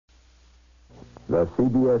The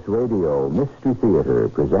CBS Radio Mystery Theater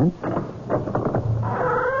presents...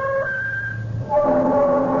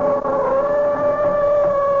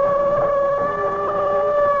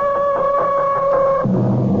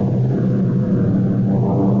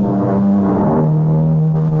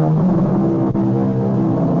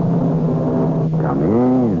 Come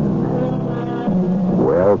in.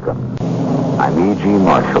 Welcome. I'm E.G.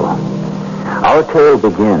 Marshall. Our tale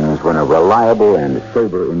begins when a reliable and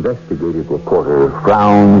sober investigative reporter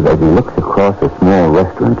frowns as he looks across a small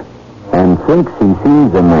restaurant and thinks he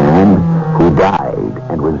sees a man who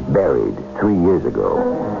died and was buried 3 years ago.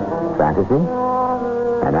 Fantasy?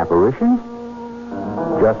 An apparition?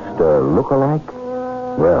 Just a look-alike?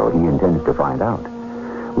 Well, he intends to find out.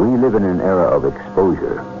 We live in an era of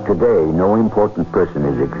exposure. Today, no important person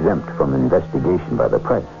is exempt from investigation by the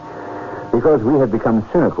press, because we have become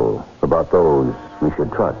cynical about those we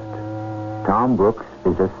should trust. Tom Brooks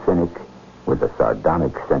is a cynic with a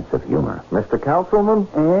sardonic sense of humor. Mr. Councilman?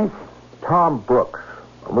 Yes? Tom Brooks.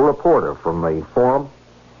 I'm a reporter from the Forum.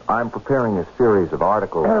 I'm preparing a series of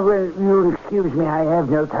articles. Well, you'll excuse me. I have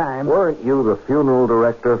no time. Weren't you the funeral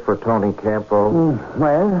director for Tony Campo?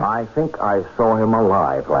 Well? I think I saw him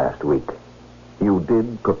alive last week. You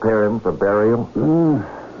did prepare him for burial?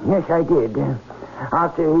 Yes, I did.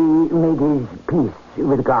 After he made his peace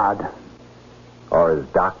with God. Or his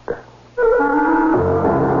doctor?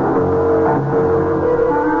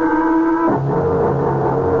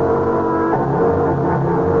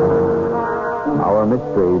 Our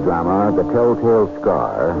mystery drama, The Telltale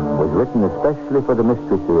Scar, was written especially for the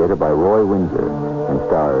Mystery Theater by Roy Windsor and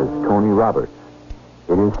stars Tony Roberts.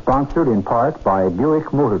 It is sponsored in part by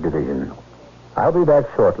Buick Motor Division. I'll be back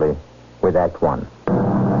shortly with Act One.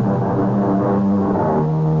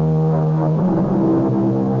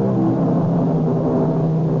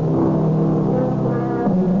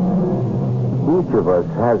 Each of us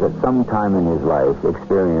has at some time in his life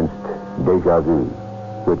experienced déjà vu,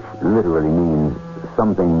 which literally means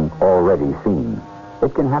something already seen.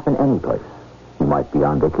 It can happen any place. You might be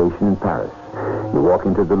on vacation in Paris. You walk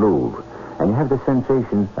into the Louvre, and you have the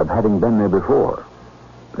sensation of having been there before.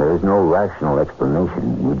 There is no rational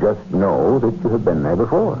explanation. You just know that you have been there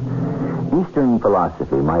before. Eastern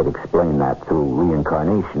philosophy might explain that through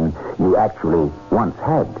reincarnation. You actually once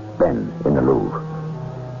had been in the Louvre.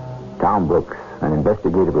 Tom Brooks, an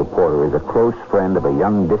investigative reporter, is a close friend of a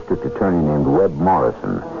young district attorney named Webb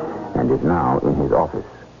Morrison and is now in his office.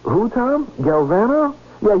 Who, Tom? Galvano?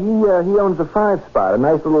 Yeah, he owns a 5-spot, a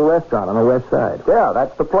nice little restaurant on the west side. Yeah,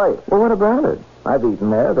 that's the place. Well, what about it? I've eaten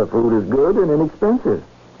there. The food is good and inexpensive.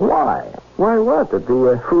 Why? Why what? That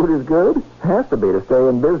the food is good? Has to be to stay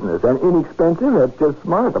in business. And inexpensive? That's just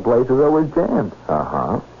smart. The place is always jammed.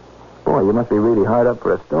 Uh-huh. Boy, you must be really hard up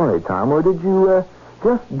for a story, Tom. Or did you,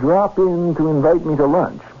 just drop in to invite me to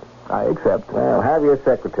lunch? I accept. Well, have your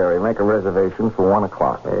secretary make a reservation for 1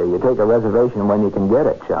 o'clock. You take a reservation when you can get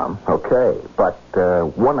it, chum. Okay, but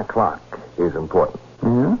 1 o'clock is important.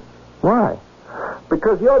 Mm-hmm. Why?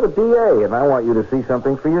 Because you're the DA, and I want you to see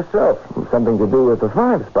something for yourself. Something to do with the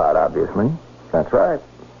 5-spot, obviously. That's right.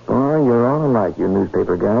 Oh, you're all alike, you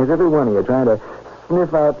newspaper guys. Every one of you trying to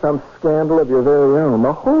sniff out some scandal of your very own.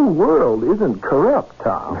 The whole world isn't corrupt,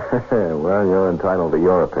 Tom. Well, you're entitled to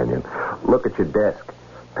your opinion. Look at your desk.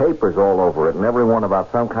 Papers all over it, and every one about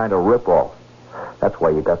some kind of rip-off. That's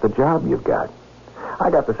why you got the job you've got. I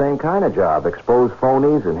got the same kind of job. Expose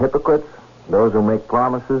phonies and hypocrites. Those who make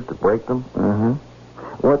promises to break them. Mm-hmm.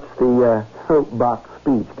 What's the soapbox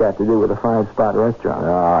speech got to do with a 5-spot restaurant?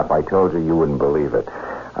 Ah, if I told you, you wouldn't believe it.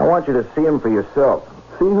 I want you to see him for yourself.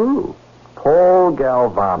 See who? Paul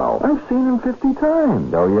Galvano. I've seen him 50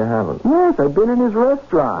 times. No, you haven't. Yes, I've been in his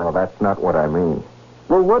restaurant. Well, that's not what I mean.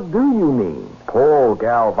 Well, what do you mean? Paul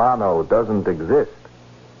Galvano doesn't exist.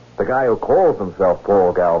 The guy who calls himself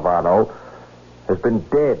Paul Galvano has been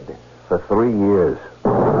dead for 3 years.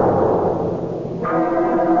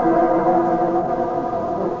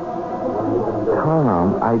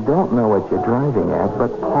 Tom, I don't know what you're driving at,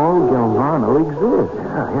 but Paul Galvano exists.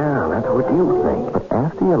 Yeah, that's what you think. But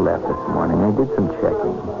after you left this morning, I did some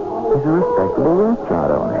checking. He's a respectable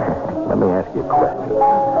restaurant owner. Let me ask you a question.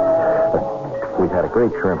 We've had a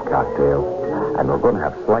great shrimp cocktail, and we're going to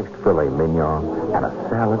have sliced filet mignon and a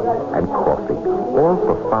salad and coffee, all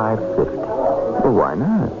for $5.50. Well, why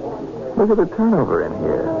not? Look at the turnover in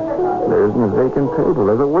here. There isn't a vacant table.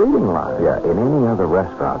 There's a waiting line. Yeah, in any other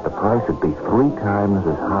restaurant, the price would be 3 times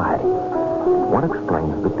as high. What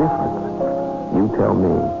explains the difference? You tell me.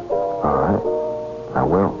 All right. I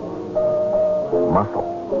will. Muscle.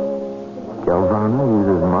 Galvano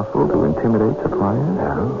uses muscle to intimidate suppliers?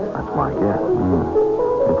 Yeah, that's my guess.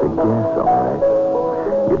 It's a guess, all right.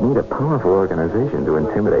 You'd need a powerful organization to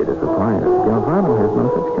intimidate his suppliers. Galvano has no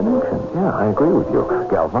such connection. Yeah, I agree with you.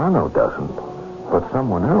 Galvano doesn't. But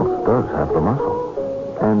someone else does have the muscle.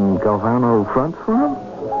 And Galvano fronts for him?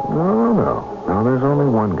 No. No, there's only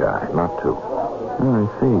one guy, not two. Oh, I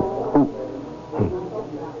see. Ooh. Hey,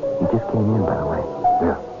 he just came in, by the way.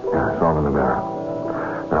 Yeah, I saw him in the mirror.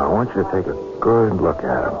 Now, I want you to take a good look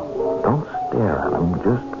at him. Don't stare at him.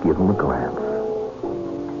 Just give him a glance.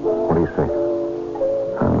 What do you think?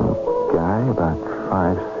 Guy, about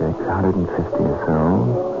 5'6", 150 or so.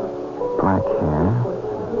 Black hair.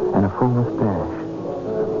 And a full mustache.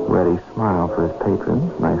 Ready smile for his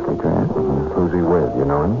patrons. Nicely dressed. Who's he with? You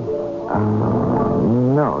know him?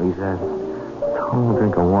 No. He's a tall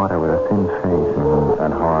drink of water with a thin face.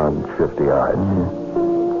 And hard, shifty eyes.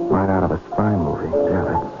 Right out of a spy movie. Yeah,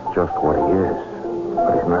 that's just what he is.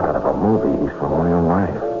 But he's not out of a movie. He's from real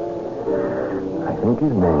life. I think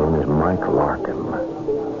his name is Mike Larkin.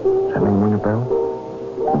 Does that name ring a bell?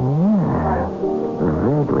 Yeah,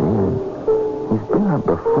 vaguely. He's been up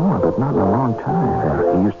before, but not in a long time.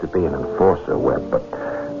 Yeah, he used to be an enforcer, Webb, but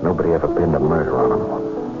nobody ever pinned a murder on him.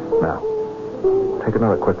 Now, take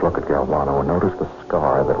another quick look at Galvano and notice the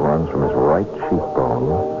scar that runs from his right cheekbone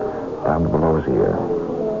down to below his ear.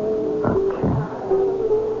 Okay.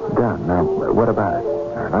 Done. Now, what about it?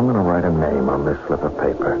 All right, I'm going to write a name on this slip of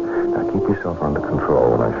paper. Now, keep yourself under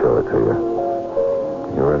control when I show it to you.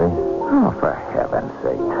 You ready? Oh, for heaven's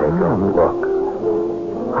sake, take a look.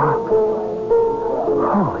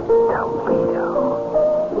 Holy Toledo.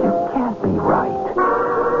 You can't be right.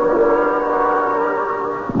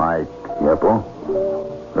 Mike, Yeppo?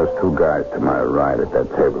 There's two guys to my right at that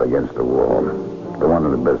table against the wall. The one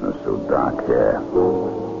in the business suit, dark hair.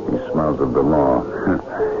 He smells of the law.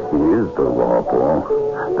 He is the law, Paul.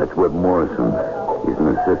 That's Webb Morrison. He's an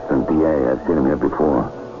assistant DA. I've seen him here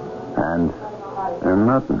before. And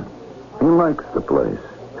nothing. He likes the place.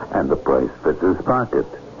 And the price fits his pocket.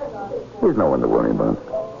 He's no one to worry about.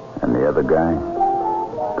 And the other guy?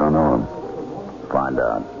 Don't know him. Find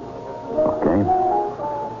out. Okay?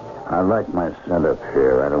 I like my setup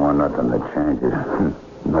here. I don't want nothing that changes.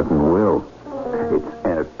 Nothing will. It's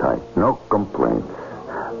airtight. No complaints.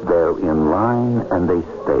 They're in line, and they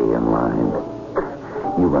stay in line.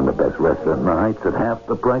 You run the best restaurant in the Heights at half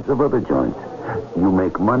the price of other joints. You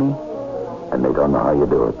make money, and they don't know how you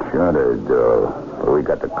do it. Sure they do. But we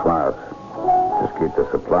got the clout. Just keep the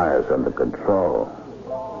suppliers under control.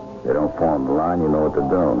 They don't form the line, you know what to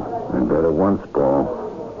do. And did it once, Paul.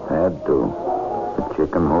 Had to. The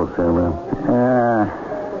chicken wholesaler? Yeah.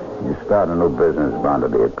 You start a new business, bound to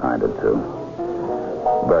be a kind of two.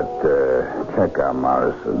 But check out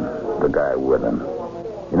Morrison, the guy with him.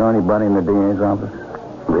 You know anybody in the DA's office?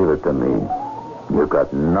 Leave it to me. You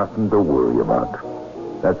got nothing to worry about.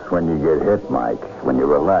 That's when you get hit, Mike, when you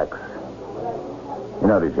relax. You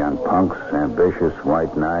know these young punks, ambitious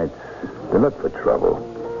white knights. They look for trouble.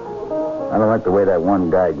 I don't like the way that one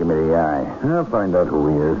guy gave me the eye. I'll find out who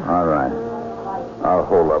he is. All right. I'll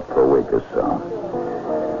hold up for a week or so.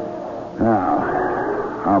 Now,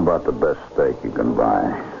 how about the best steak you can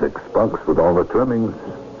buy? $6 with all the trimmings.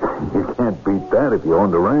 You can't beat that if you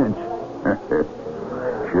own the ranch.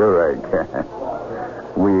 Sure I can.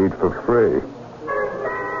 We eat for free.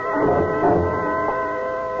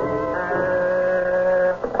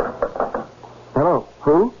 Hello,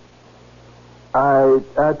 who?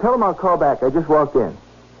 Tell him I'll call back. I just walked in.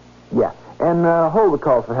 Yeah, and hold the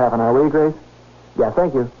call for half an hour, will you, Grace? Yeah,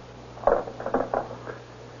 thank you.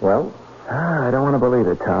 Well, I don't want to believe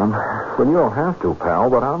it, Tom. Well, you don't have to, pal,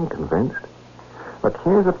 but I'm convinced. Look,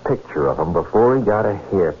 here's a picture of him before he got a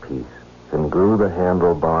hairpiece and grew the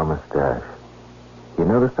handlebar mustache. You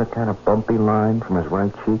notice that kind of bumpy line from his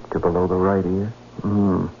right cheek to below the right ear?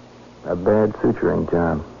 A bad suturing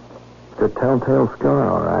job. It's a telltale scar,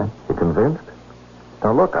 all right. You convinced?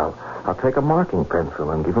 Now, look, I'll take a marking pencil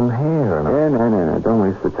and give him hair. And No. Don't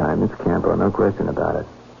waste the time. It's Campo, no question about it.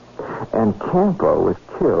 And Campo was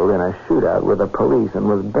killed in a shootout with the police and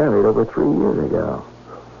was buried over 3 years ago.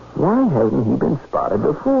 Why hasn't he been spotted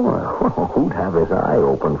before? Who'd have his eye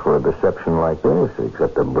open for a deception like this,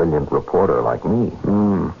 except a brilliant reporter like me?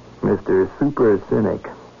 Mr. Super Cynic.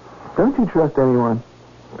 Don't you trust anyone?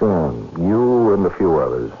 You and a few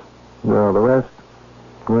others. Well, the rest,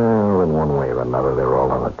 well, in one way or another, they're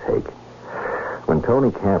all on the take. When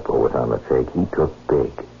Tony Campo was on the take, he took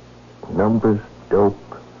big. Numbers, dope,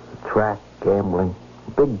 track, gambling,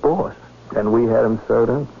 big boss. And we had him sewed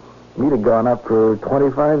up. He'd have gone up for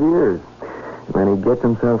 25 years. And then he gets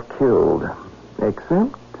himself killed.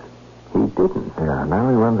 Except he didn't. Yeah, now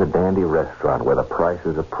he runs a dandy restaurant where the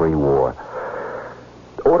prices are pre-war.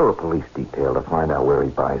 Oh, Order a police detail to find out where he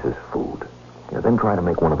buys his food. Then try to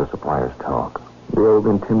make one of the suppliers talk. The old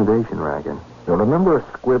intimidation racket. You remember a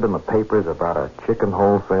squib in the papers about a chicken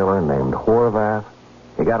wholesaler named Horvath?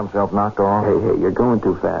 He got himself knocked off? Hey, you're going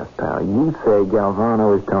too fast, pal. You say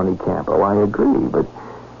Galvano is Tony Campo. I agree, but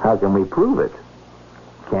how can we prove it?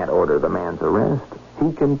 Can't order the man's arrest.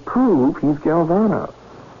 He can prove he's Galvano.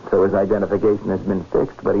 So his identification has been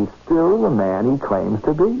fixed, but he's still the man he claims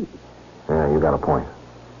to be. Yeah, you got a point.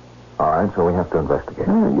 All right, so we have to investigate.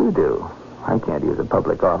 Yeah, you do. I can't use a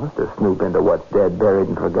public office to snoop into what's dead, buried,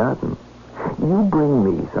 and forgotten. You bring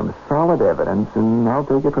me some solid evidence, and I'll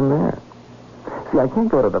take it from there. See, I can't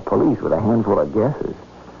go to the police with a handful of guesses.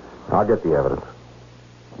 I'll get the evidence.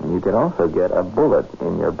 And you could also get a bullet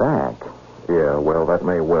in your back. Yeah, well, that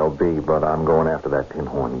may well be, but I'm going after that tin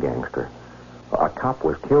horn gangster. A cop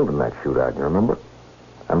was killed in that shootout, you remember?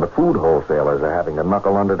 And the food wholesalers are having to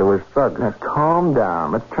knuckle under to his thugs. Now, calm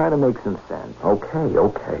down. Let's try to make some sense.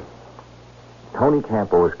 Okay. Tony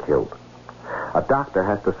Campo is killed. A doctor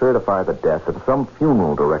has to certify the death, and some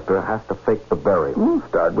funeral director has to fake the burial.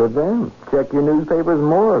 Start with them. Check your newspaper's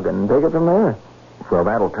morgue and take it from there. So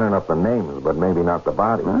that'll turn up the names, but maybe not the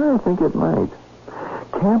bodies. I think it might.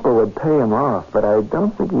 Campo would pay him off, but I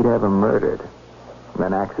don't think he'd have him murdered.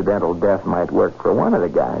 An accidental death might work for one of the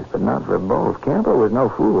guys, but not for both. Campo was no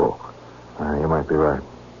fool. You might be right.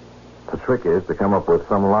 The trick is to come up with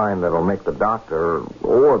some line that'll make the doctor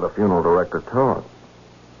or the funeral director talk.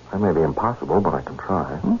 That may be impossible, but I can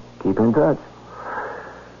try. Keep in touch.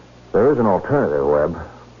 There is an alternative, Webb.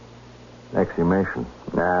 Exhumation.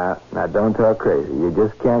 Now, don't talk crazy. You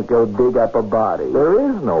just can't go dig up a body. There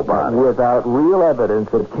is no body. Without real evidence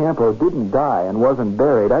that Campo didn't die and wasn't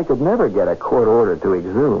buried, I could never get a court order to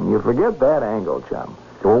exhume. You forget that angle, chum.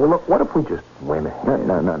 Well, look, what if we just went ahead?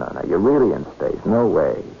 No. You're really in space. No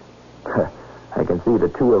way. I can see the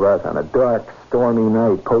two of us on a dark, stormy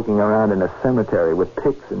night poking around in a cemetery with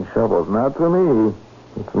picks and shovels. Not for me.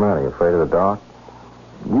 What's the matter? You afraid of the dark?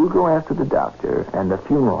 You go after the doctor and the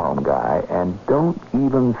funeral home guy, and don't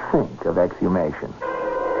even think of exhumation.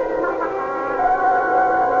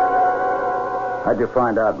 How'd you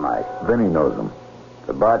find out, Mike? Vinny knows him.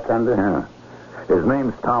 The bartender? Yeah. His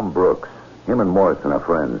name's Tom Brooks. Him and Morrison are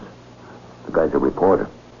friends. The guy's a reporter.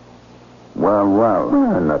 Well,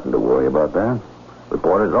 nothing to worry about that.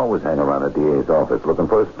 Reporters always hang around the DA's office looking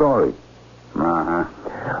for a story.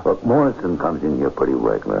 Uh-huh. Look, Morrison comes in here pretty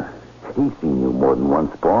regular. He's seen you more than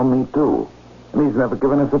once, Paul. Me, too. And he's never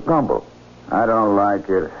given us a tumble. I don't like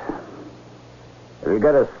it. Have you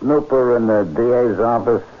got a snooper in the DA's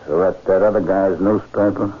office or at that other guy's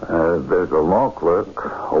newspaper? There's a law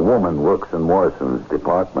clerk. A woman works in Morrison's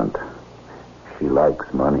department. She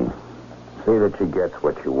likes money. See that she gets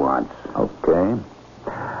what she wants. Okay.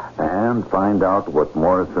 And find out what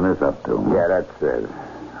Morrison is up to. Yeah, that's it.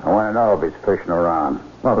 I want to know if he's fishing around.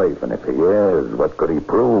 Well, even if he is, what could he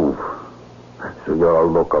prove? So you're a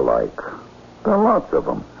look-alike. There are lots of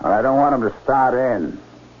them. I don't want him to start in.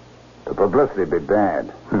 The publicity be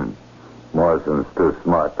bad. Morrison's too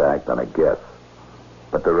smart to act on a guess.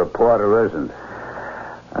 But the reporter isn't.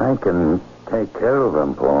 I can take care of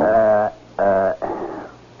him, Paul.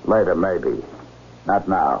 Later, maybe. Not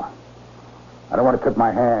now. I don't want to tip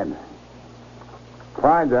my hand.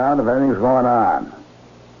 Find out if anything's going on.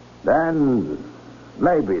 Then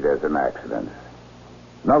maybe there's an accident.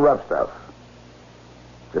 No rough stuff.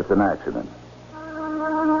 Just an accident.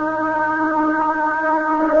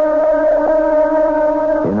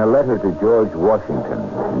 In a letter to George Washington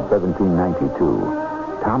in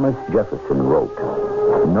 1792, Thomas Jefferson wrote,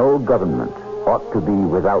 "No government ought to be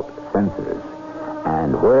without censors,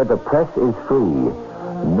 and where the press is free,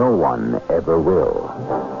 no one ever will."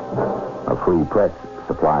 A free press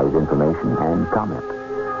supplies information and comment.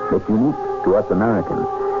 It's unique to us Americans,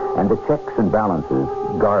 and the checks and balances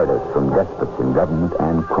guard us from despots in government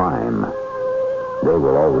and crime. They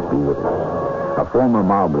will always be with us. A former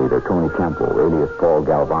mob leader, Tony Campo, alias Paul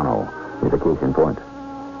Galvano, is a case in point.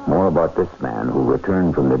 More about this man who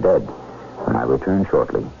returned from the dead when I return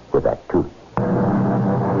shortly with Act 2.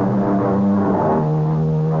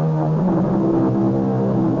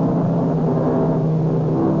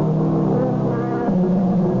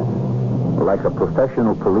 Like a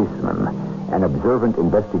professional policeman, an observant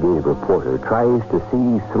investigative reporter tries to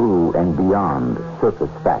see through and beyond surface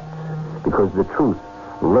facts because the truth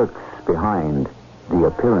lurks behind the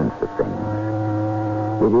appearance of things.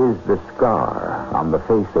 It is the scar on the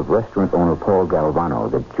face of restaurant owner Paul Galvano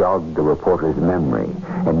that jogged the reporter's memory,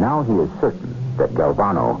 and now he is certain that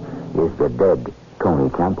Galvano is the dead Tony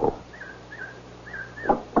Campo.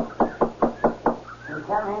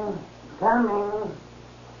 Coming.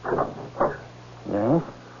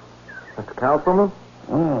 Councilman?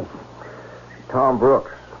 Yes. Tom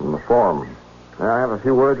Brooks from the Forum. May I have a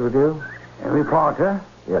few words with you? A reporter?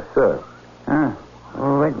 Yes, sir.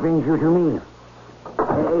 What brings you to me?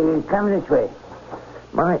 Come this way.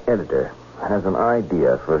 My editor has an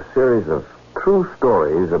idea for a series of true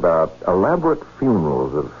stories about elaborate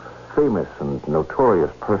funerals of famous and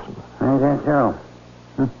notorious persons. Is that so?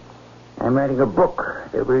 I'm writing a book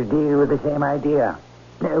that will deal with the same idea.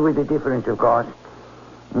 With a difference, of course.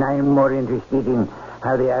 I'm more interested in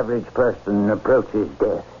how the average person approaches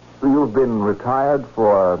death. You've been retired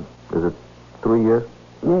for, is it 3 years?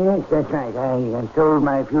 Yes, that's right. I sold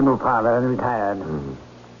my funeral parlor and retired.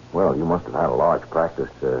 Well, you must have had a large practice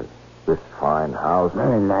to this fine house.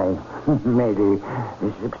 Well, I made a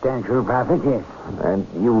substantial profit, yes. And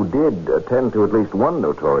you did attend to at least one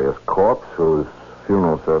notorious corpse whose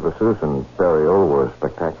funeral services and burial were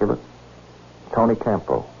spectacular. Tony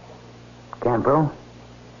Campo. Campo?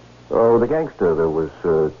 Oh, the gangster that was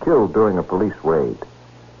killed during a police raid.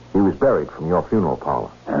 He was buried from your funeral parlor.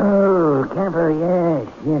 Oh, Campo, yes.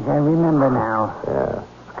 Yes, I remember now. Yeah,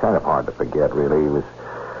 it's kind of hard to forget, really. He was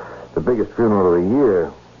the biggest funeral of the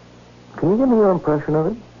year. Can you give me your impression of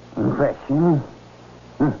it? Impression?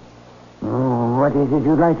 Oh, what is it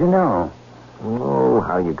you'd like to know? Oh,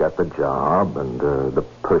 how you got the job and the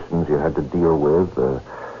persons you had to deal with, the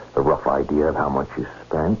rough idea of how much you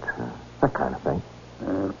spent, that kind of thing.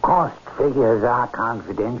 Cost figures are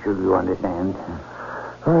confidential, you understand.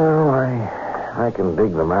 Well, I can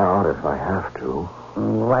dig them out if I have to.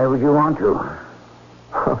 Why would you want to?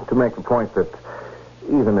 To make the point that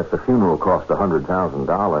even if the funeral cost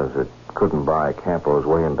 $100,000, it couldn't buy Campo's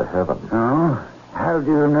way into heaven. Oh? How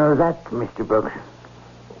do you know that, Mr. Brooks?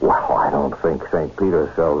 Well, I don't think St.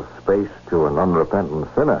 Peter sells space to an unrepentant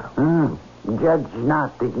sinner. Judge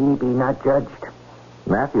not that ye be not judged.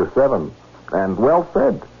 Matthew 7, and well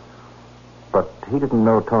said. But he didn't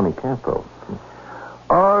know Tony Campo.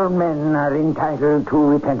 All men are entitled to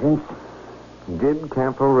repentance. Did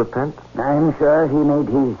Campo repent? I'm sure he made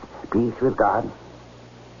his peace with God.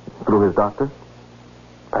 Through his doctor?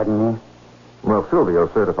 Pardon me? Well, Silvio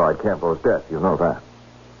certified Campo's death. You know that.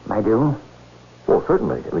 I do? Well,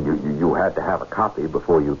 certainly. I mean, you had to have a copy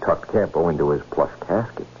before you tucked Campo into his plush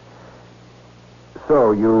casket.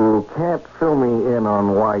 So you can't fill me in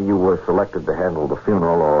on why you were selected to handle the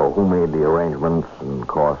funeral or who made the arrangements and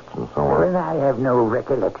costs and so on? Well, I have no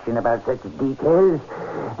recollection about such details.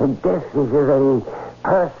 Death is a very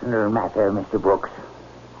personal matter, Mr. Brooks.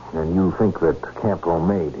 And you think that Campo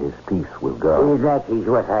made his peace with God? That is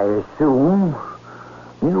what I assume.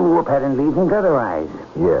 You apparently think otherwise.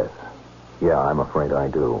 Yes. Yeah, I'm afraid I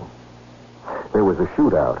do. There was a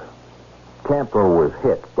shootout. Campo was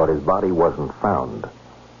hit, but his body wasn't found.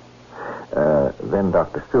 Then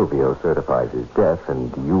Dr. Silvio certifies his death,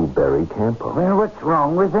 and you bury Campo. Well, what's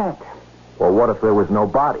wrong with that? Well, what if there was no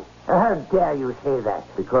body? How dare you say that?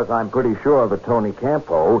 Because I'm pretty sure that Tony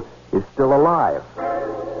Campo is still alive.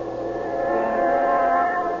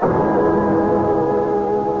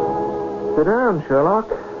 Sit down, Sherlock.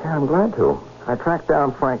 Yeah, I'm glad to. I tracked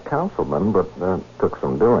down Frank Councilman, but took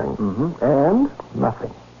some doing. And?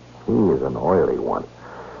 Nothing. He is an oily one.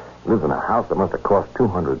 Lives in a house that must have cost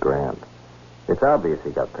 $200,000. It's obvious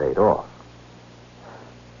he got paid off.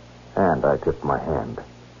 And I tipped my hand.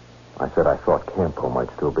 I said I thought Campo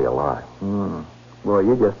might still be alive. Well,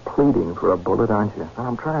 you're just pleading for a bullet, aren't you?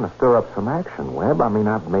 I'm trying to stir up some action, Webb. I mean,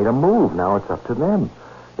 I've made a move. Now it's up to them.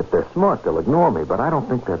 If they're smart, they'll ignore me, but I don't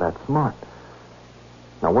think they're that smart.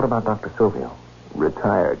 Now, what about Dr. Silvio?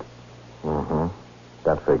 Retired.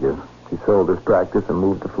 That figures. He sold his practice and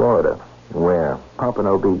moved to Florida. Where?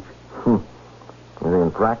 Pompano Beach. Is he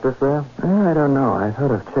in practice there? I don't know. I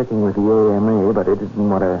thought of checking with the AMA, but it didn't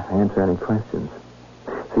want to answer any questions.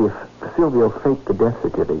 See, if Silvio faked the death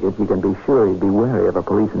certificate, you can be sure he'd be wary of a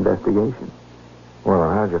police investigation.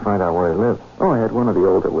 Well, how'd you find out where he lived? Oh, I had one of the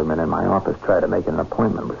older women in my office try to make an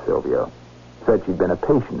appointment with Silvio. Said she'd been a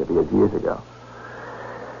patient of his years ago.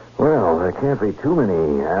 Well, there can't be too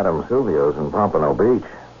many Adam Silvios in Pompano Beach.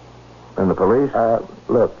 And the police?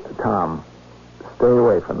 Look, Tom, stay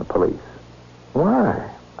away from the police.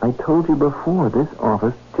 Why? I told you before, this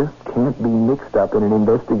office just can't be mixed up in an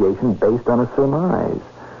investigation based on a surmise.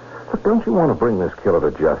 Look, don't you want to bring this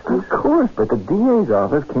killer to justice? Of course, but the DA's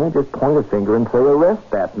office can't just point a finger and say,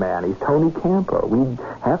 arrest that man. He's Tony Campo. We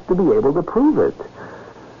have to be able to prove it.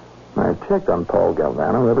 I've checked on Paul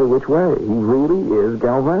Galvano every which way. He really is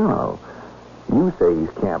Galvano. You say he's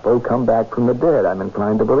Campo, come back from the dead. I'm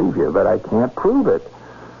inclined to believe you, but I can't prove it.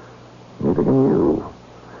 Neither can you.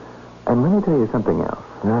 And let me tell you something else.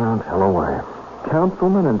 No, tell away.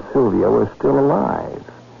 Councilman and Silvio are still alive.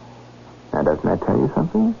 Now, doesn't that tell you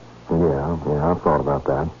something? Yeah, I've thought about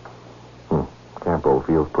that. Campo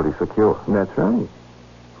feels pretty secure. That's right.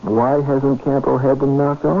 Why hasn't Campo had them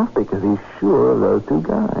knocked off? Because he's sure of those two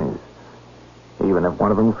guys. Even if one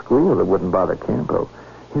of them squealed, it wouldn't bother Campo.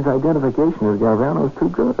 His identification as Galvano's too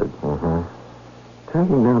good. Mm-hmm.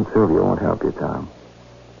 Tracking down Sylvia won't help you, Tom.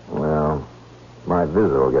 Well, my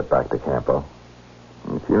visit will get back to Campo.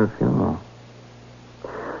 It's your funeral.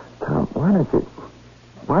 Tom, why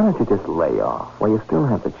don't you just lay off while you still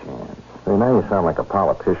have the chance? Hey, now you sound like a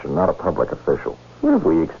politician, not a public official. What if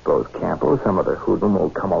we expose Campo? Some other hoodlum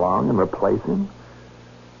will come along and replace him?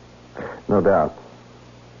 No doubt.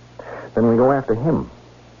 Then we go after him.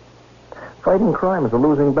 Fighting crime is a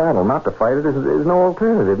losing battle. Not to fight it is no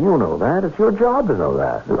alternative. You know that. It's your job to know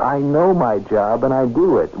that. I know my job, and I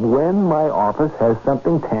do it when my office has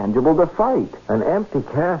something tangible to fight. An empty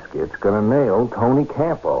casket's going to nail Tony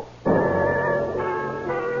Campo.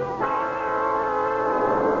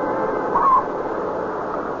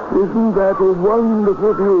 Isn't that a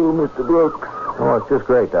wonderful view, Mr. Brooks? Oh, it's just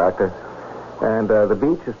great, Doctor. And the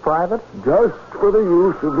beach is private? Just for the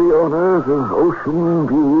use of the owners of Ocean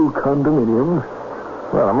View condominiums.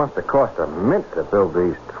 Well, it must have cost a mint to build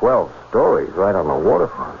these 12 stories right on the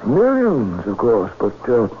waterfront. Millions, of course, but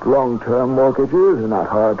long-term mortgages are not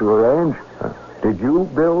hard to arrange. Did you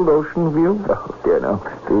build Ocean View? Oh, dear, no.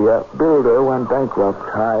 The builder went bankrupt.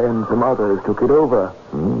 I and some others took it over.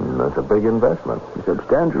 That's a big investment.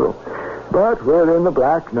 Substantial. But we're in the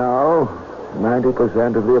black now.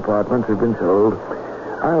 90% of the apartments have been sold.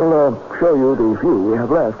 I'll show you the few we have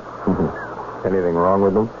left. Anything wrong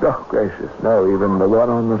with them? Oh, gracious, no. Even the one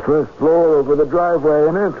on the first floor over the driveway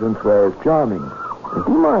and entranceway is charming. Do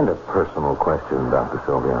you mind a personal question, Dr.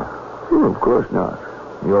 Sylvia? Of course not.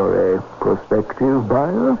 You're a prospective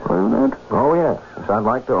buyer, are you not? Oh, yes. I'd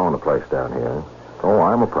like to own a place down here. Oh,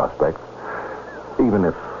 I'm a prospect. Even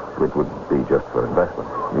if it would be just for investment.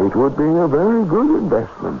 It would be a very good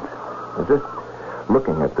investment. Just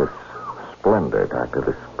looking at this splendor, Doctor,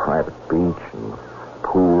 this private beach and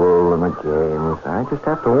pool and the games, I just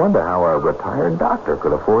have to wonder how a retired doctor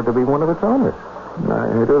could afford to be one of its owners.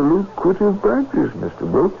 I had a lucrative practice,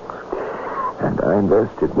 Mr. Brooks, and I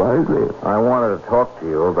invested wisely. I wanted to talk to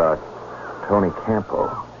you about Tony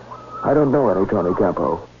Campo. I don't know any Tony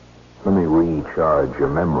Campo. Let me recharge your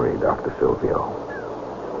memory, Dr. Silvio.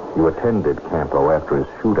 You attended Campo after his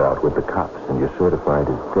shootout with the cops, and you certified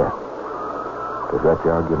his death. Does that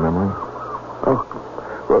jog your memory? Oh,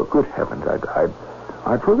 well, good heavens,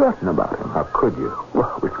 I'd forgotten about him. How could you?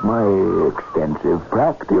 Well, with my extensive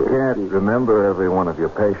practice. You can't remember every one of your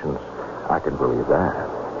patients. I can believe that.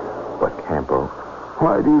 But Campo?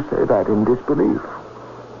 Why do you say that in disbelief?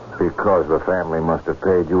 Because the family must have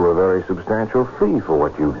paid you a very substantial fee for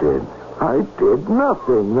what you did. I did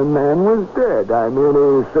nothing. The man was dead. I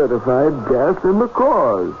merely certified death in the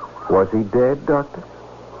cause. Was he dead, Doctor?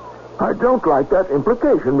 I don't like that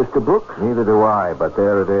implication, Mr. Brooks. Neither do I, but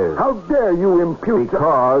there it is. How dare you impute...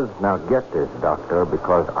 Because, now get this, Doctor,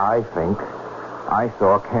 because I think I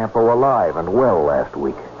saw Campo alive and well last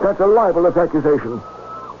week. That's a libelous accusation.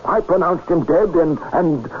 I pronounced him dead,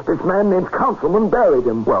 and this man named Councilman buried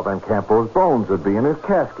him. Well, then Campo's bones would be in his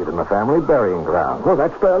casket in the family burying ground. Well,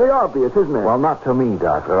 that's fairly obvious, isn't it? Well, not to me,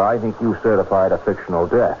 Doctor. I think you certified a fictional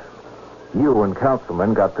death. You and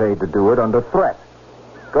Councilman got paid to do it under threat.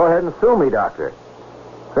 Go ahead and sue me, Doctor.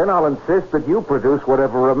 Then I'll insist that you produce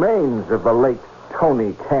whatever remains of the late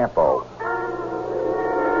Tony Campo.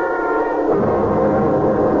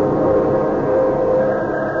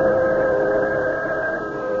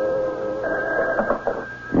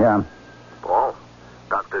 Yeah. Paul,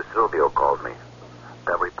 Dr. Silvio called me.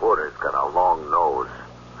 That reporter's got a long nose.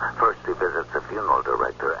 First he visits the funeral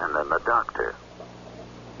director and then the doctor.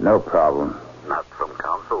 No problem. Not from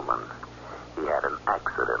Councilman. He had an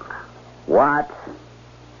accident. What?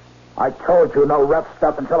 I told you no rough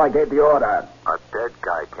stuff until I gave the order. A dead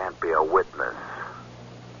guy can't be a witness.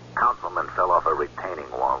 Councilman fell off a retaining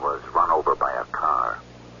wall, was run over by a car.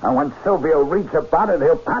 And when Silvio reads about it,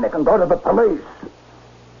 he'll panic and go to the police.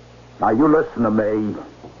 Now, you listen to me.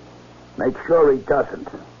 Make sure he doesn't.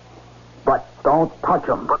 But don't touch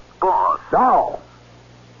him. But, boss...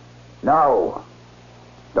 No.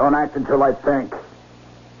 Don't act until I think.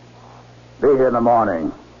 Be here in the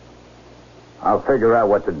morning. I'll figure out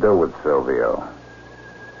what to do with Silvio.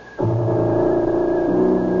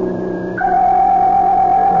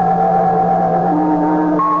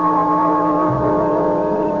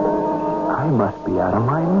 I must be out of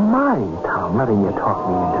my mind, Tom, letting you talk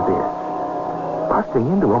me into this.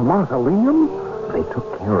 Busting into a mausoleum? They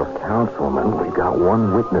took care of Councilman. We've got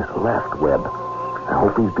one witness left, Webb. I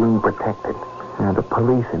hope he's being protected. The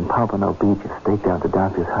police in Pompano Beach have staked out the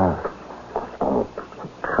doctor's house. Oh,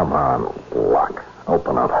 come on, lock.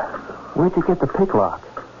 Open up. Where'd you get the pick lock?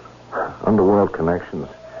 Underworld connections.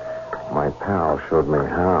 My pal showed me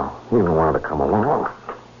how. He even wanted to come along.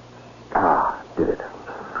 Did it.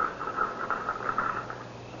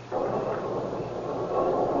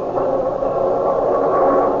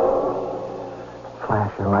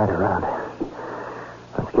 Flash your light around.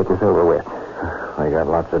 Let's get this over with. I got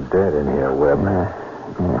lots of dead in here, Webb.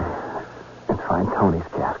 Yeah. Let's find Tony's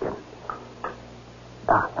casket.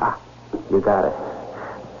 You got it.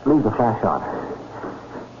 Leave the flash on.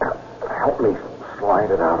 Help me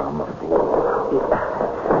slide it out on the floor.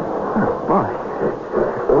 Oh, boy.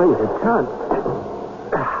 Wait a ton.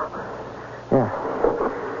 Yeah.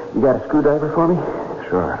 You got a screwdriver for me?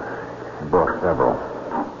 Sure. I brought several.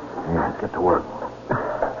 Yeah, get to work.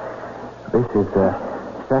 This is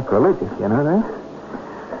sacrilegious, you know that?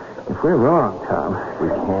 If we're wrong, Tom... We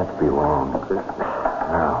can't be wrong.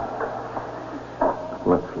 Now,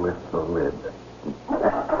 let's lift the lid.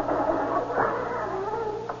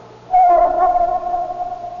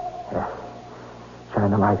 Yeah.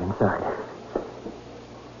 Shine the light inside.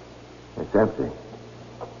 It's empty.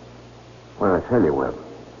 What did I tell you, Webb?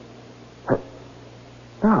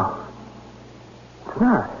 No. It's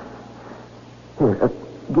not. Here,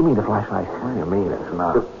 give me the flashlight. What do you mean it's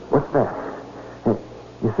not? What's that?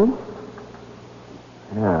 You see?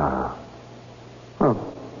 Yeah. Well,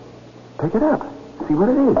 pick it up. See what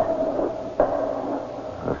it is.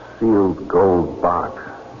 A sealed gold box.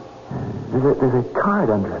 There's a card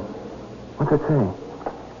under it. What's it say?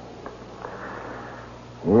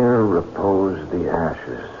 Here repose the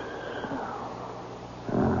ashes.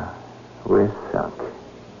 We're sunk.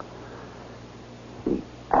 The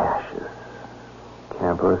ashes.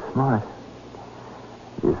 Campo's smart.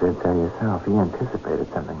 You said so yourself. He anticipated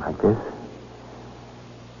something like this.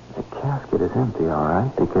 The casket is empty, all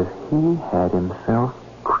right, because he had himself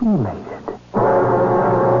cremated.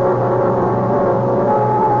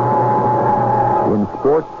 In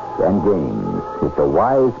sports and games, it's a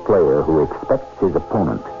wise player who expects his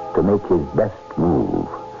opponent to make his best move,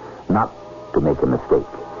 not to make a mistake.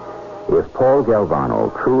 If Paul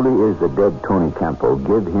Galvano truly is the dead Tony Campo,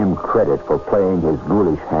 give him credit for playing his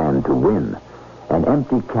ghoulish hand to win. An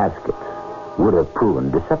empty casket would have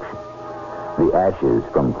proven deception. The ashes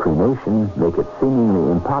from cremation make it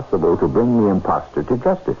seemingly impossible to bring the imposter to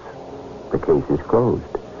justice. The case is closed.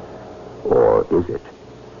 Or is it?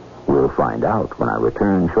 We'll find out when I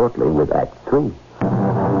return shortly with Act 3.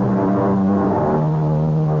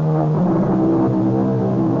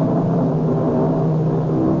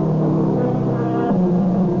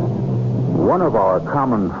 One of our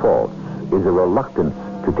common faults is a reluctance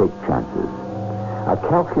to take chances. A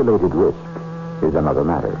calculated risk is another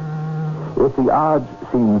matter. If the odds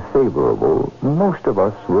seem favorable, most of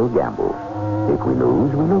us will gamble. If we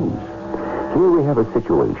lose, we lose. Here we have a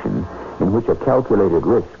situation in which a calculated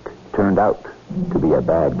risk turned out to be a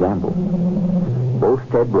bad gamble. Both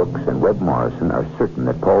Ted Brooks and Webb Morrison are certain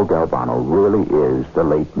that Paul Galvano really is the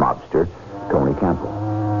late mobster, Tony Campo.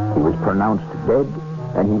 He was pronounced dead,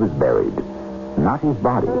 and he was buried. Not his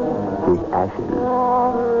body, his ashes.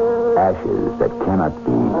 Ashes that cannot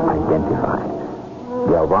be identified.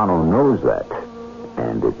 Galvano knows that,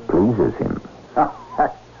 and it pleases him.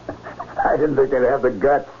 I didn't think they'd have the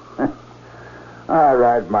guts. All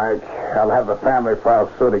right, Mike. I'll have the family file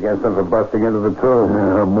suit against them for busting into the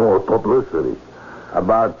tomb. More publicity.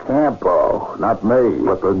 About Campo, not me.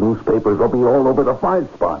 But the newspapers will be all over the find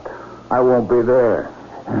spot. I won't be there.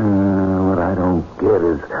 What I don't get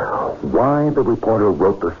is why the reporter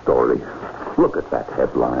wrote the story. Look at that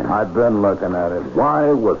headline. I've been looking at it.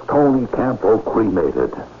 Why was Tony Campo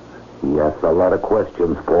cremated? He asked a lot of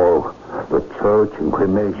questions, Paul. The church and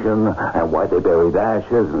cremation, and why they buried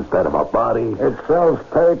ashes instead of a body. It sells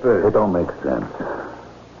papers. It don't make sense.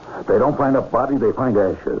 They don't find a body, they find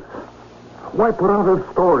ashes. Why put out a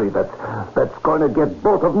story that's going to get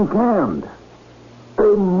both of them canned?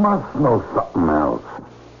 They must know something else.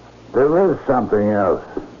 There is something else.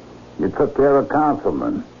 You took care of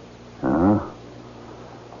Councilman. Huh?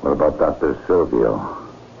 What about Dr. Silvio?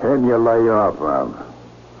 Him you lay off of.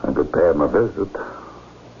 I could pay him a visit.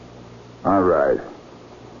 All right.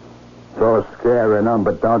 Throw scare in him,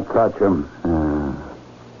 but don't touch him.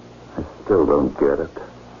 I still don't get it.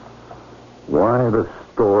 Why the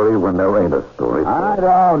story when there ain't a story? I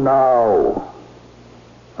don't know.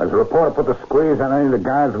 Has the reporter put the squeeze on any of the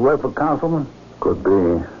guys who work for Councilman? Could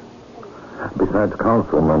be. Besides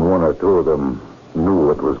Councilman, one or two of them knew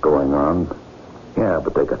what was going on. Yeah,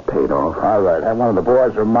 but they got paid off. All right, have one of the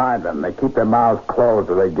boys remind them. They keep their mouths closed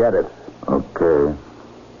till they get it. Okay.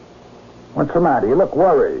 What's the matter? You look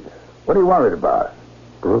worried. What are you worried about?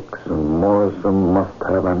 Brooks and Morrison must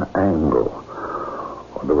have an angle.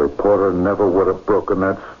 Or the reporter never would have broken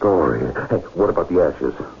that story. Hey, what about the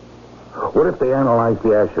ashes? What if they analyzed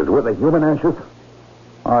the ashes? Were they human ashes?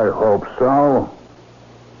 I hope so.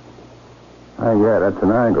 Yeah, that's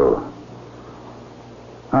an angle.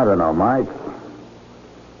 I don't know, Mike.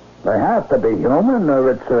 They have to be human,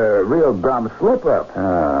 or it's a real dumb slip-up.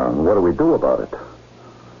 What do we do about it?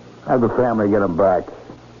 Have the family get them back.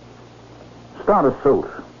 Start a suit.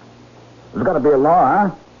 There's got to be a law,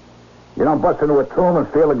 huh? You don't bust into a tomb and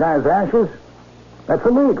steal a guy's ashes? That's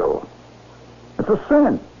illegal. It's a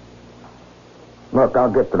sin. Look,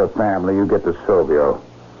 I'll get to the family. You get to Silvio.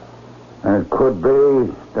 And it could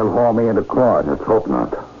be they'll haul me into court. Let's hope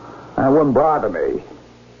not. That wouldn't bother me.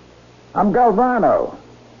 I'm Galvano.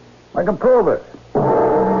 I can prove it.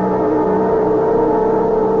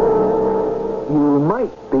 You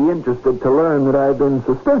might be interested to learn that I've been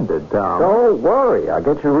suspended, Tom. Don't worry. I'll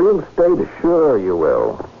get you reinstated. Sure you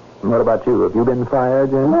will. What about you? Have you been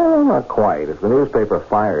fired, Jim? No, not quite. If the newspaper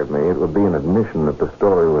fired me, it would be an admission that the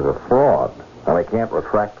story was a fraud. And I can't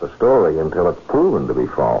retract the story until it's proven to be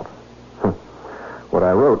false. What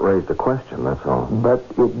I wrote raised a question, that's all. But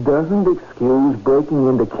it doesn't excuse breaking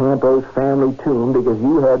into Campo's family tomb because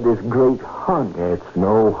you had this great hunch. It's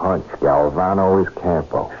no hunch. Galvano is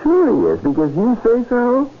Campo. Sure he is, because you say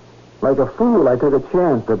so. Like a fool, I took a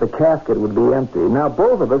chance that the casket would be empty. Now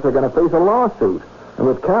both of us are going to face a lawsuit. And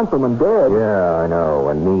with Councilman dead... Yeah, I know.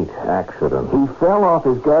 A neat accident. He fell off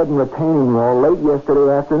his garden retaining wall late yesterday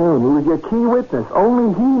afternoon. He was your key witness.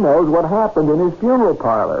 Only he knows what happened in his funeral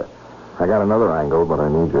parlor. I got another angle, but I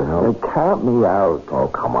need your help. Then count me out. Oh,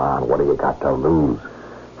 come on. What do you got to lose?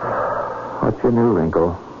 What's your new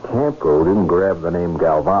wrinkle? Campo didn't grab the name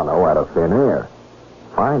Galvano out of thin air.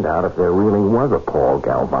 Find out if there really was a Paul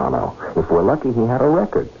Galvano. If we're lucky, he had a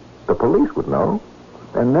record. The police would know.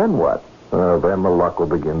 And then what? Then the luck will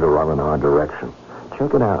begin to run in our direction.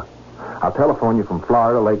 Check it out. I'll telephone you from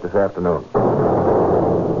Florida late this afternoon.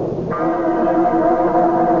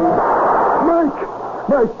 Mike,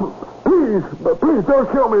 please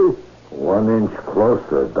don't kill me. 1 inch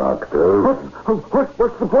closer, Doctor.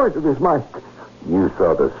 What's the point of this, Mike? You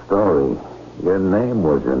saw the story. Your name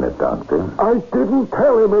was in it, Doctor. I didn't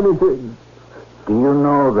tell him anything. Do you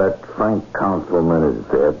know that Frank Councilman is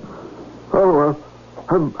dead? Oh, well,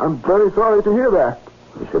 I'm very sorry to hear that.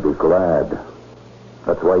 You should be glad.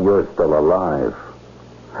 That's why you're still alive.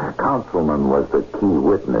 Councilman was the key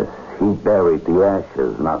witness. He buried the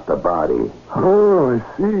ashes, not the body. Oh,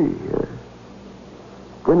 I see.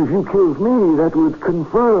 Then if you killed me, that would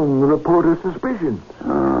confirm the reporter's suspicions.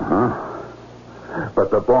 Uh-huh.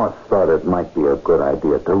 But the boss thought it might be a good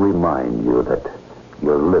idea to remind you that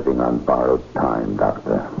you're living on borrowed time,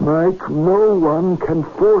 Doctor. Mike, no one can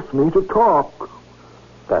force me to talk.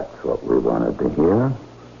 That's what we wanted to hear.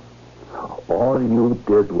 All you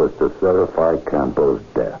did was to certify Campo's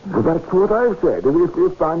death. Well, that's what I've said.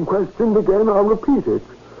 If I'm questioned again, I'll repeat it.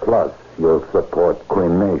 Plus, you'll support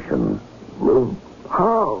cremation. Well,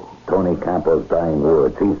 how? Tony Campo's dying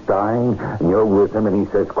words. He's dying, and you're with him, and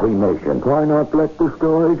he says cremation. Why not let the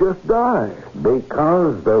story just die?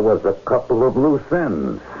 Because there was a couple of loose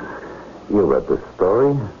ends. You read the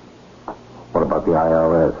story. What about the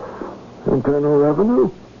IRS? Internal Revenue?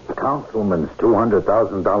 Councilman's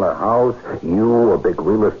 $200,000 house. You, a big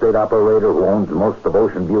real estate operator who owns most of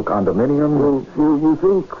Ocean View condominiums. You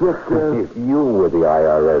think that... If you were the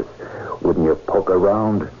IRS, wouldn't you poke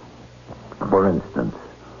around? For instance,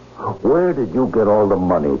 where did you get all the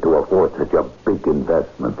money to afford such a big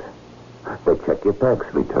investment? They check your tax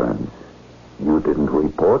returns. You didn't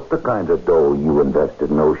report the kind of dough you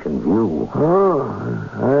invested in Ocean View. Oh,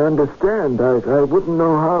 I understand. I wouldn't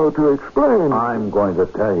know how to explain. I'm going to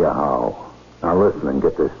tell you how. Now listen and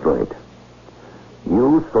get this straight.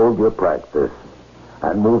 You sold your practice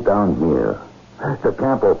and moved down here. The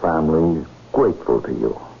Campo family's grateful to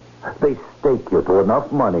you. They stake you to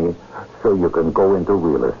enough money so you can go into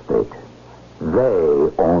real estate.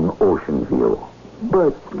 They own Ocean View.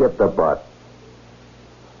 But... Get the but.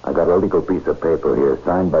 I got a legal piece of paper here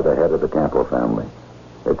signed by the head of the Campo family.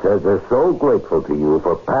 It says they're so grateful to you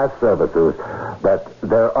for past services that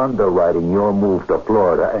they're underwriting your move to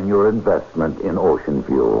Florida and your investment in Ocean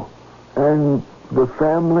View. And the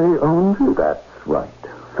family owns it? That's right.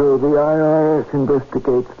 So the IRS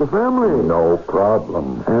investigates the family? No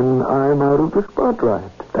problem. And I'm out of the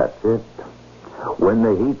spotlight? That's it. When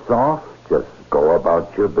the heat's off, just go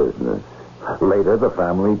about your business. Later, the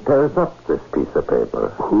family tears up this piece of paper.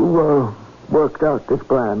 Who worked out this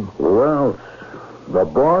plan? Well, the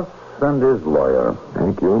boss and his lawyer.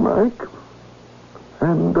 Thank you, Mike.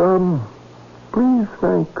 And, please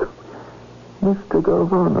thank Mr.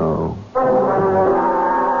 Galvano.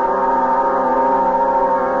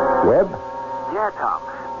 Webb? Yeah, Tom.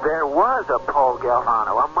 There was a Paul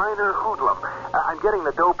Galvano, a minor hoodlum. I'm getting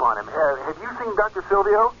the dope on him. Have you seen Dr.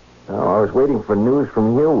 Silvio? Oh, I was waiting for news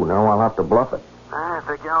from you. Now I'll have to bluff it. If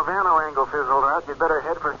the Galvano angle fizzled out, you'd better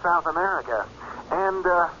head for South America. And,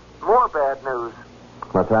 more bad news.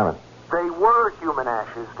 What's happened? They were human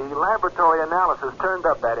ashes. The laboratory analysis turned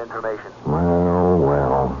up that information.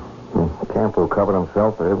 Well. Campo covered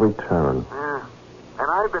himself at every turn. Yeah. And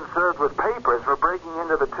I've been served with papers for breaking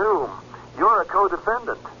into the tomb. You're a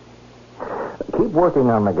co-defendant. Keep working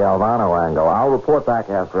on the Galvano angle. I'll report back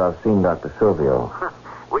after I've seen Dr. Silvio.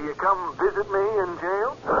 Will you come visit me in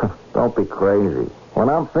jail? Don't be crazy. When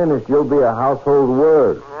I'm finished, you'll be a household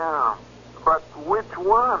word. Yeah. But which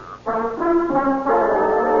one?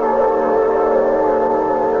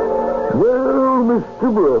 Well,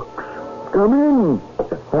 Mr. Brooks, come in.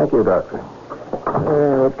 Thank you, Doctor.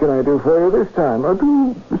 What can I do for you this time?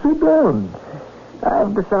 Do sit down.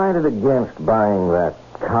 I've decided against buying that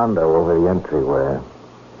condo over the entryway.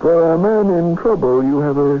 For a man in trouble, you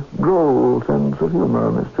have a droll sense of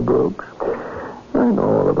humor, Mr. Brooks. I know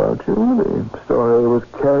all about you. The story was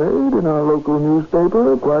carried in our local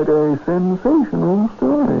newspaper. Quite a sensational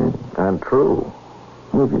story. And true.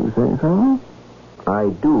 If you say so. I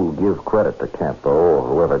do give credit to Campo or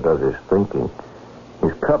whoever does his thinking.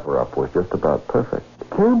 His cover-up was just about perfect.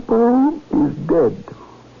 Campo is dead.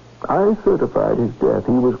 I certified his death.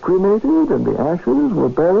 He was cremated, and the ashes were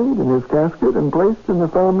buried in his casket and placed in the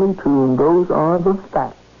family tomb. Those are the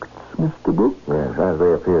facts, Mr. Brooks. Yes, as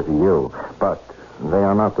they appear to you. But they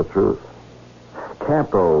are not the truth.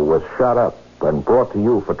 Campo was shot up and brought to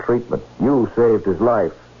you for treatment. You saved his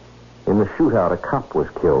life. In the shootout, a cop was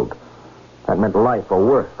killed. That meant life or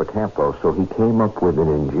worse for Campo, so he came up with an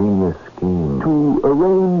ingenious scheme. To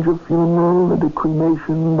arrange a funeral and a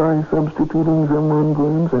cremation by substituting someone for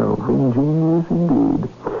himself. Ingenious indeed.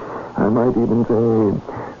 I might even say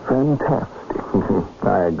fantastic.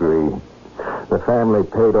 I agree. The family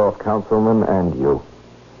paid off Councilman and you.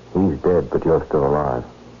 He's dead, but you're still alive.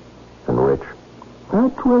 And rich.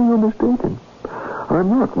 That's where you're mistaken. I'm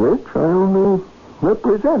not rich. I only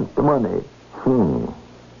represent the money.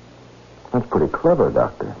 That's pretty clever,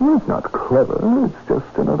 Doctor. It's not clever. It's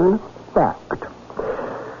just another fact.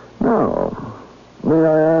 Now, may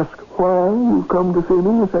I ask why you've come to see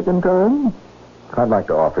me a second time? I'd like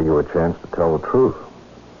to offer you a chance to tell the truth.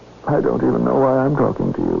 I don't even know why I'm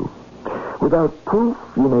talking to you. Without proof,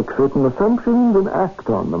 you make certain assumptions and act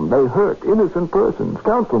on them. They hurt innocent persons,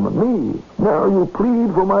 Councilman, me. Now you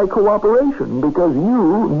plead for my cooperation because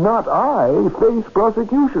you, not I, face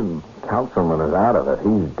prosecution. Councilman is out of it.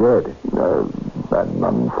 He's dead. An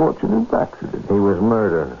unfortunate accident. He was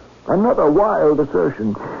murdered. Another wild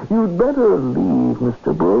assertion. You'd better leave,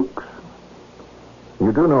 Mr. Brooks.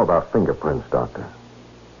 You do know about fingerprints, Doctor.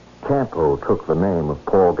 Campo took the name of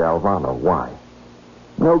Paul Galvano. Why?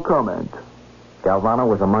 No comment. Galvano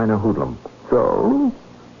was a minor hoodlum. So?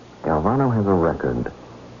 Galvano has a record.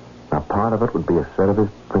 Now, part of it would be a set of his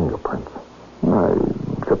fingerprints. I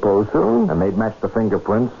suppose so. And they'd match the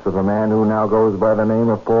fingerprints of the man who now goes by the name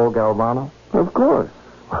of Paul Galvano? Of course.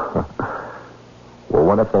 Well,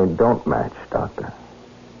 what if they don't match, Doctor?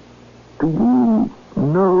 Do you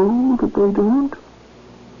know that they don't?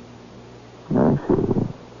 I see.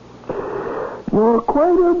 You're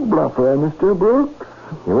quite a bluffer, Mr. Brooks.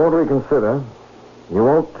 You won't reconsider. You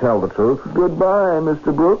won't tell the truth. Goodbye,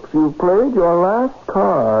 Mr. Brooks. You've played your last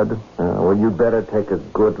card. Well, you'd better take a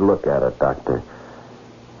good look at it, Doctor.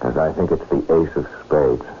 Because I think it's the ace of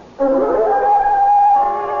spades.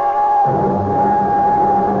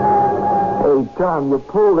 Hey, Tom, you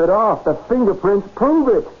pulled it off. The fingerprints prove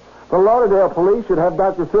it. The Lauderdale police should have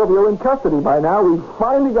Dr. Silvio in custody by now. We've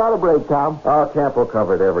finally got a break, Tom. Oh, Campo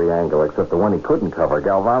covered every angle except the one he couldn't cover,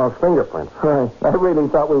 Galvano's fingerprints. Right. I really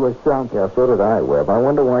thought we were sunk. Yeah, so did I, Webb. I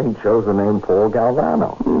wonder why he chose the name Paul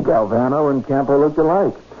Galvano. Galvano and Campo looked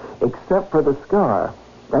alike, except for the scar.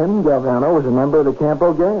 And Galvano was a member of the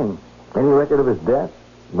Campo gang. Any record of his death?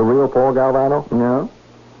 The real Paul Galvano? No.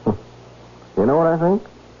 You know what I think?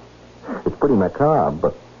 It's pretty macabre,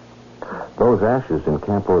 but those ashes in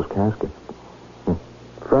Campo's casket.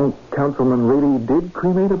 Frank Councilman really did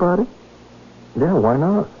cremate a body? Yeah, why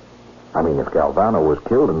not? I mean, if Galvano was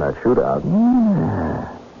killed in that shootout. Yeah.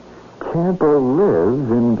 Campo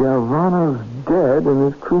lives and Galvano's dead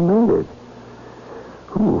and is cremated.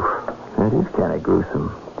 Ooh, That is kind of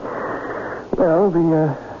gruesome. Well,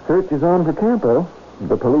 the search is on for Campo.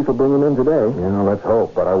 The police will bring him in today. Yeah, let's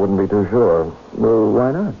hope, but I wouldn't be too sure. Well,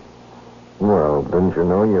 why not? Well, didn't you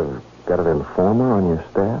know you've got an informer on your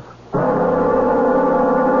staff?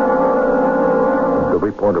 The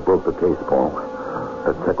reporter broke the case, Paul.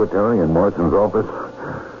 The secretary in Morrison's office,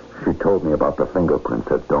 she told me about the fingerprints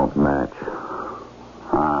that don't match.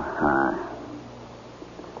 Uh-huh.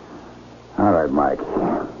 All right, Mike.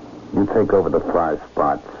 You take over the prize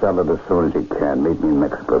spot. Sell it as soon as you can. Meet me in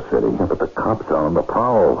Mexico City. Yeah, but the cops are on the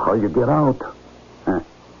prowl. How you get out?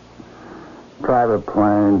 Private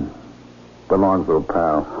plane. Belongs to a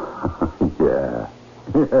pal. Yeah,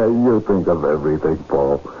 you think of everything,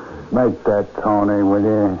 Paul. Make that, Tony, will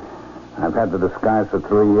you? I've had the disguise for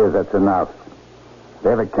 3 years. That's enough. If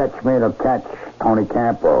they ever catch me, they'll catch Tony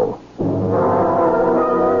Campo.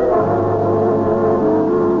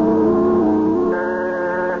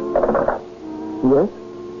 Yes?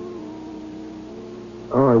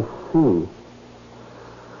 Oh, I see.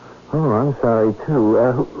 Oh, I'm sorry, too.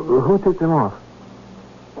 Who took them off?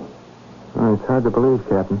 Oh, it's hard to believe,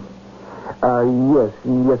 Captain. Yes, I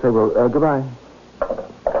will. Goodbye.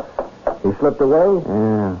 He slipped away?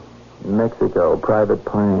 Yeah. Mexico, private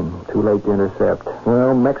plane. Too late to intercept.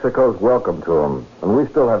 Well, Mexico's welcome to him. And we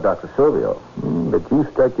still have Dr. Silvio. But you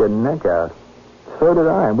stuck your neck out. So did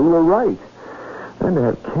I. We were right. Then to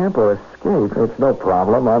have Campo escape. It's no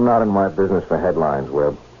problem. I'm not in my business for headlines,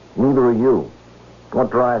 Webb. Neither are you.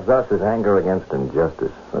 What drives us is anger against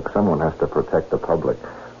injustice. Look, someone has to protect the public.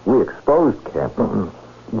 We exposed Campo.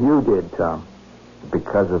 You did, Tom.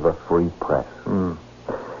 Because of a free press. And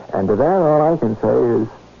to that, all I can say is,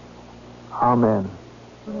 amen.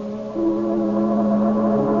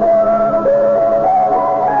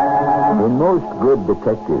 In most good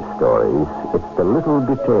detective stories, it's the little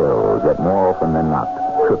details that more often than not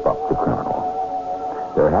trip up the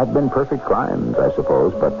criminal. There have been perfect crimes, I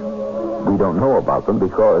suppose, but we don't know about them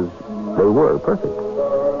because they were perfect.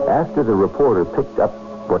 After the reporter picked up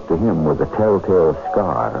what to him was a telltale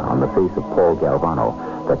scar on the face of Paul Galvano,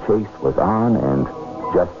 the chase was on and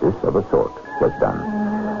justice of a sort was done.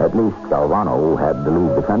 At least Galvano had to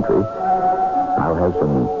leave the country. I'll have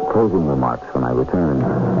some closing remarks when I return.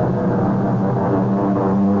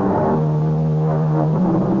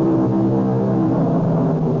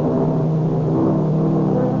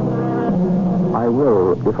 I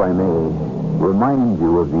will, if I may, remind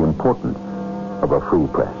you of the importance of a free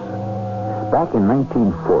press. Back in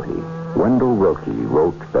 1940, Wendell Willkie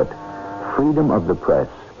wrote that freedom of the press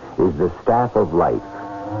is the staff of life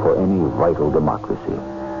for any vital democracy.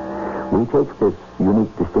 We take this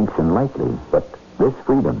unique distinction lightly, but this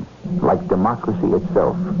freedom, like democracy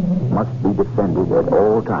itself, must be defended at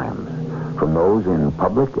all times from those in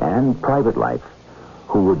public and private life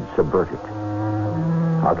who would subvert it.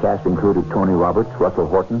 Our cast included Tony Roberts, Russell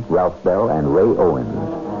Horton, Ralph Bell, and Ray Owens.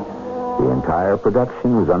 The entire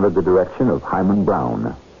production was under the direction of Hyman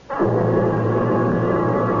Brown.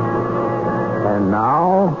 And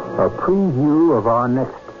now, a preview of our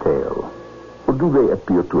next tale. Do they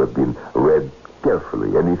appear to have been read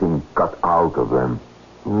carefully? Anything cut out of them?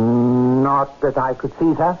 Not that I could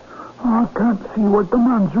see, sir. I can't see what the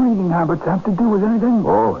man's reading habits have to do with anything.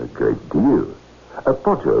 Oh, a great deal.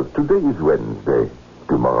 Potter, today is Wednesday.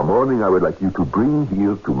 Tomorrow morning I would like you to bring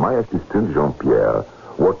here to my assistant, Jean-Pierre,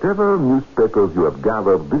 whatever newspapers you have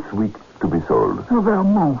gathered this week to be sold. Oh,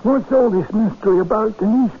 Vermont, what's all this mystery about the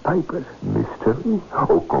newspapers? Mystery?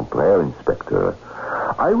 Au contraire, Inspector.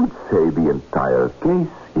 I would say the entire case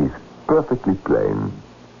is perfectly plain.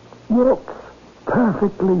 What's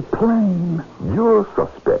perfectly plain? Your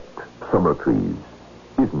suspect, Summertrees,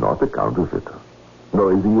 is not a counterfeiter.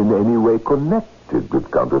 Nor is he in any way connected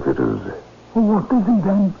with counterfeiters. What is he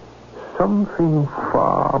then? Something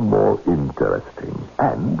far more interesting.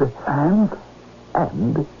 And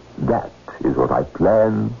that is what I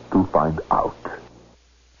plan to find out.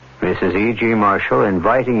 This is E.G. Marshall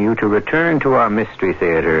inviting you to return to our Mystery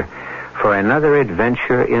Theater for another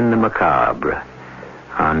adventure in the macabre.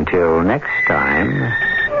 Until next time,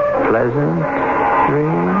 pleasant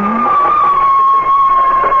dreams.